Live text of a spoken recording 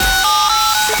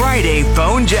Friday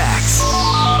Phone Jacks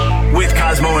with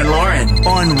Cosmo and Lauren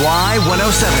on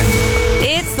Y107.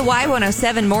 It's the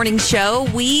Y107 morning show.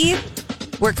 We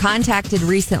were contacted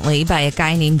recently by a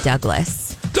guy named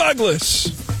Douglas.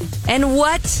 And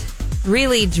what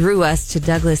really drew us to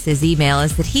Douglas's email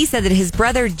is that he said that his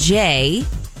brother Jay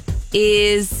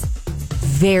is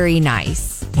very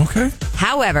nice. Okay.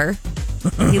 However,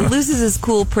 he loses his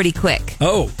cool pretty quick.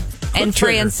 Oh. And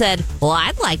Fran said, well,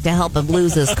 I'd like to help him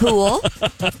lose his cool.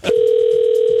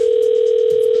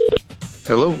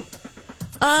 Hello?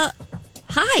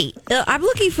 Hi. I'm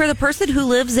looking for the person who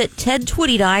lives at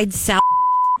 1029 South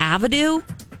Avenue.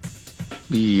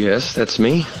 Yes, that's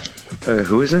me.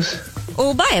 Who is this?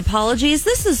 Oh, my apologies.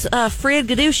 This is Fran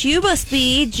Gadouche. You must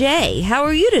be Jay. How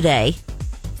are you today?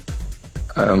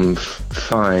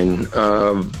 Fine.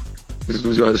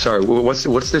 Sorry,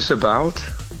 what's this about?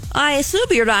 I assume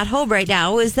you're not home right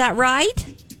now. Is that right?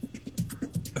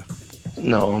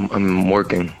 No, I'm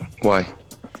working. Why?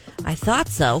 I thought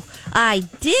so. I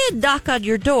did knock on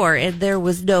your door, and there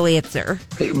was no answer.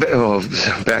 Hey,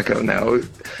 back up now.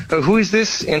 Who is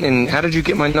this, and how did you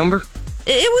get my number?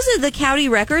 It was in the county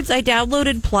records. I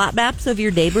downloaded plot maps of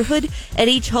your neighborhood, and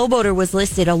each homeowner was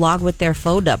listed along with their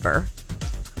phone number.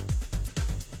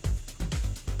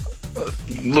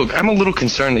 Look, I'm a little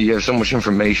concerned that you have so much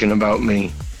information about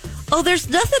me. Oh, there's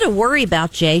nothing to worry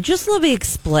about, Jay. Just let me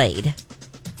explain.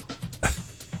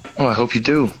 Oh, I hope you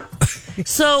do.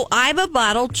 So, I'm a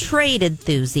bottle trade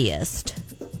enthusiast.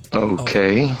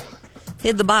 Okay.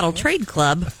 In the Bottle Trade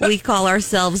Club, we call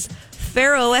ourselves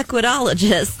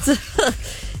ferroequinologists.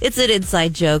 It's an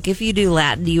inside joke. If you knew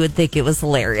Latin, you would think it was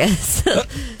hilarious.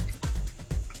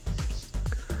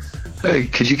 Hey,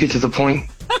 could you get to the point?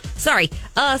 Sorry.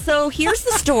 So here's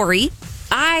the story.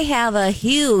 I have a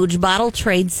huge bottle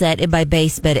trade set in my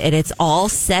basement, and it's all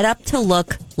set up to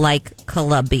look like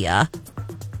Columbia.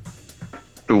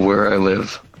 Where I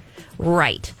live.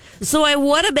 Right. So I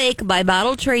want to make my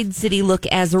bottle trade city look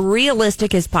as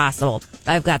realistic as possible.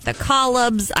 I've got the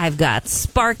columns, I've got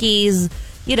Sparkies,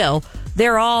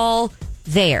 they're all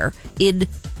there in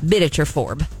miniature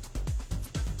form.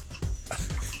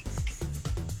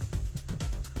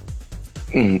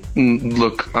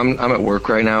 Look, I'm at work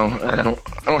right now. I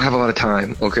don't have a lot of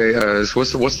time. Okay,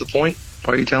 so what's the point?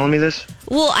 Why are you telling me this?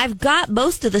 Well, I've got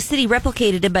most of the city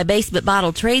replicated in my basement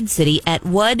bottle trade city at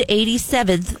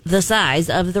 1/87th the size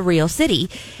of the real city.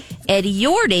 And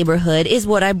your neighborhood is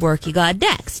what I'm working on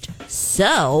next.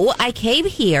 So I came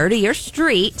here to your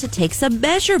street to take some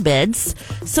measurements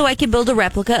so I can build a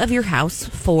replica of your house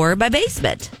for my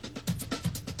basement.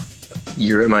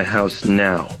 You're at my house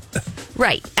now.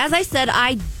 Right. As I said,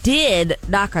 I did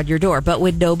knock on your door, but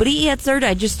when nobody answered,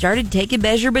 I just started taking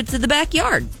measurements in the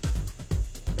backyard.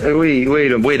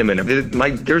 Wait a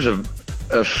minute. There's a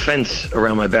fence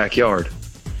around my backyard.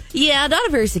 Yeah, not a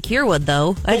very secure one,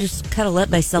 though. I just kind of let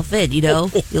myself in, You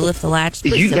lift the latch.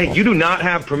 You do not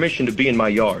have permission to be in my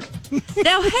yard.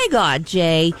 Now, hang on,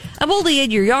 Jay. I'm only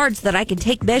in your yard so that I can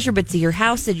take measurements of your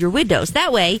house and your windows.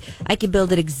 That way, I can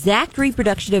build an exact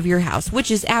reproduction of your house,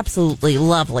 which is absolutely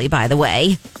lovely, by the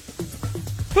way.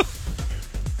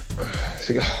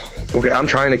 Okay, I'm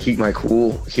trying to keep my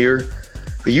cool here.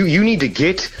 But you need to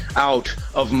get out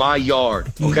of my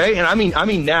yard, okay? And I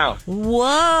mean now.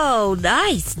 Whoa,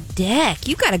 nice deck.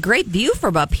 You got a great view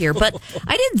from up here, but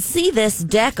I didn't see this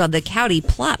deck on the county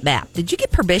plot map. Did you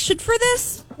get permission for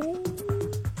this?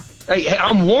 Hey,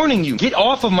 I'm warning you. Get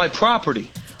off of my property.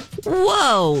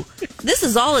 Whoa, this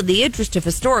is all in the interest of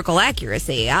historical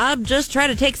accuracy. I'm just trying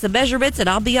to take some measurements and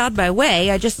I'll be on my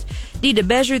way. I just need to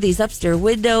measure these upstairs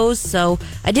windows, so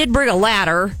I did bring a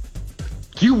ladder.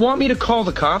 Do you want me to call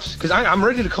the cops? Because I'm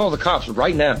ready to call the cops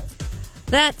right now.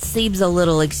 That seems a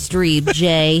little extreme,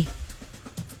 Jay.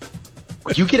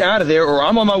 You get out of there or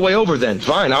I'm on my way over then.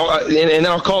 Fine. And then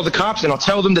I'll call the cops and I'll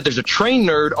tell them that there's a train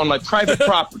nerd on my private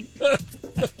property.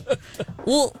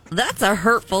 Well, that's a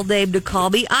hurtful name to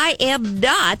call me. I am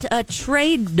not a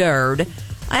train nerd.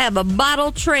 I am a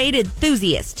bottle trade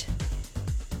enthusiast.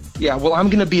 Yeah, well, I'm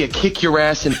going to be a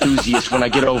kick-your-ass enthusiast when I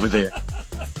get over there.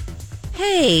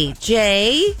 Hey,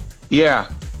 Jay. Yeah.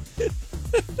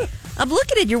 I'm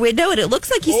looking at your window, and it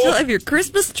looks like you still have your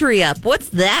Christmas tree up. What's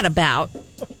that about?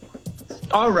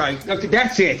 All right. Okay,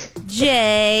 that's it.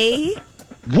 Jay.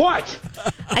 What?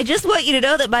 I just want you to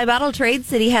know that my Bottle Trade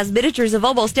City has miniatures of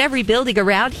almost every building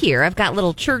around here. I've got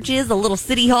little churches, a little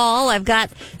city hall. I've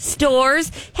got stores.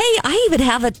 Hey, I even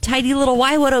have a tiny little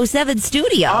Y107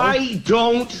 studio. I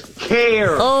don't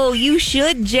care. Oh, you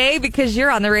should, Jay, because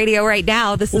you're on the radio right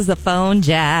now. This is the Phone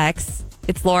Jacks.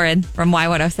 It's Lauren from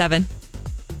Y107.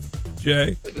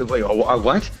 Jay. Wait,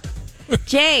 what?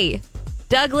 Jay.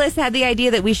 Douglas had the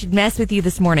idea that we should mess with you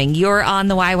this morning. You're on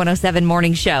the Y107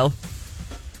 morning show.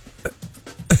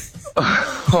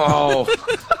 Oh,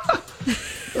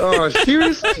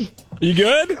 seriously? You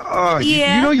good?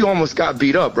 Yeah. You know you almost got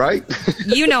beat up, right?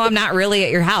 You know I'm not really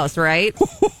at your house, right?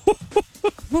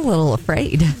 I'm a little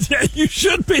afraid. Yeah, you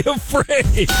should be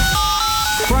afraid.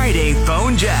 Friday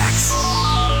Phone Jacks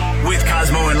with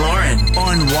Cosmo and Lauren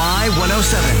on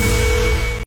Y107.